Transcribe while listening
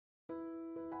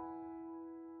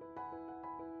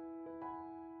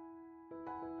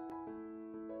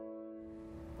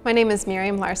My name is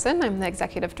Miriam Larson. I'm the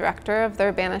Executive Director of the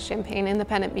Urbana-Champaign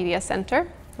Independent Media Center,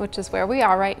 which is where we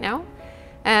are right now.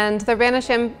 And the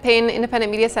Urbana-Champaign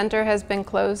Independent Media Center has been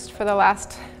closed for the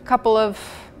last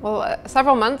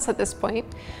several months at this point.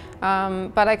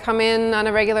 But I come in on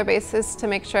a regular basis to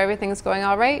make sure everything's going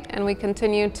all right, and we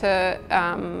continue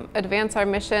to advance our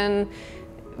mission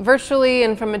virtually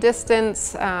and from a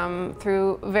distance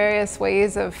through various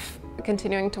ways of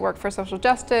continuing to work for social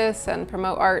justice and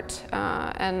promote art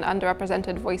and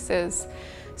underrepresented voices.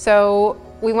 So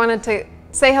we wanted to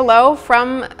say hello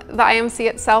from the IMC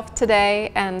itself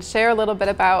today and share a little bit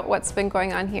about what's been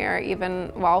going on here even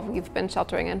while we've been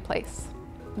sheltering in place.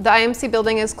 The IMC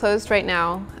building is closed right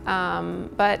now,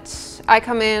 but I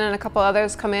come in and a couple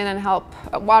others come in and help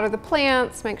water the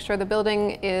plants, make sure the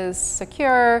building is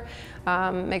secure,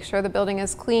 make sure the building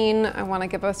is clean. I want to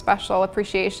give a special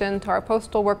appreciation to our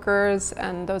postal workers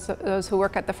and those who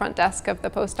work at the front desk of the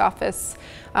post office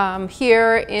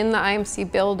here in the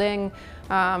IMC building.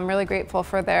 I'm really grateful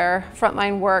for their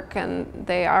frontline work, and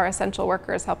they are essential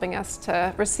workers helping us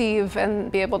to receive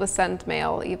and be able to send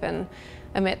mail even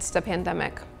amidst a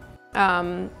pandemic.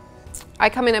 I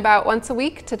come in about once a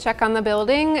week to check on the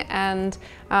building, and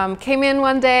came in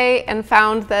one day and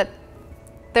found that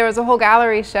there was a whole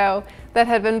gallery show that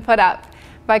had been put up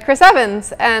by Chris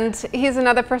Evans, and he's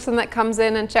another person that comes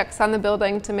in and checks on the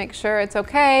building to make sure it's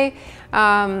okay.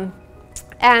 And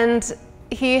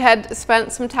he had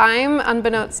spent some time,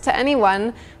 unbeknownst to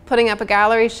anyone, putting up a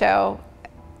gallery show.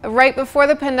 Right before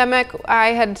the pandemic,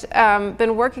 I had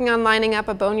been working on lining up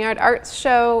a Boneyard Arts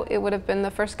show. It would have been the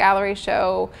first gallery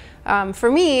show for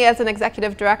me as an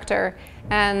executive director.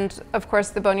 And of course,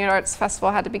 the Boneyard Arts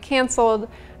Festival had to be canceled.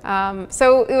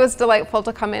 So it was delightful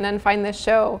to come in and find this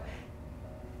show.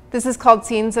 This is called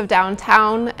Scenes of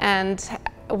Downtown, and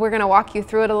we're going to walk you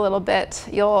through it a little bit.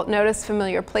 You'll notice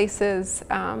familiar places,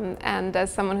 and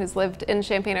as someone who's lived in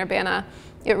Champaign-Urbana,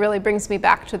 it really brings me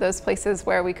back to those places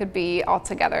where we could be all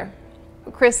together.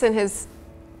 Chris, in his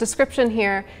description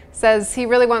here, says he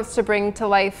really wants to bring to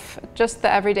life just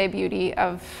the everyday beauty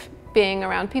of being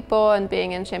around people and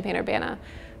being in Champaign-Urbana.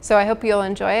 So I hope you'll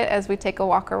enjoy it as we take a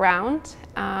walk around.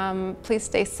 Please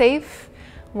stay safe.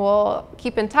 We'll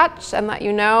keep in touch and let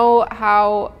you know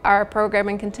how our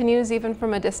programming continues even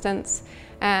from a distance,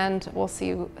 and we'll see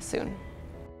you soon.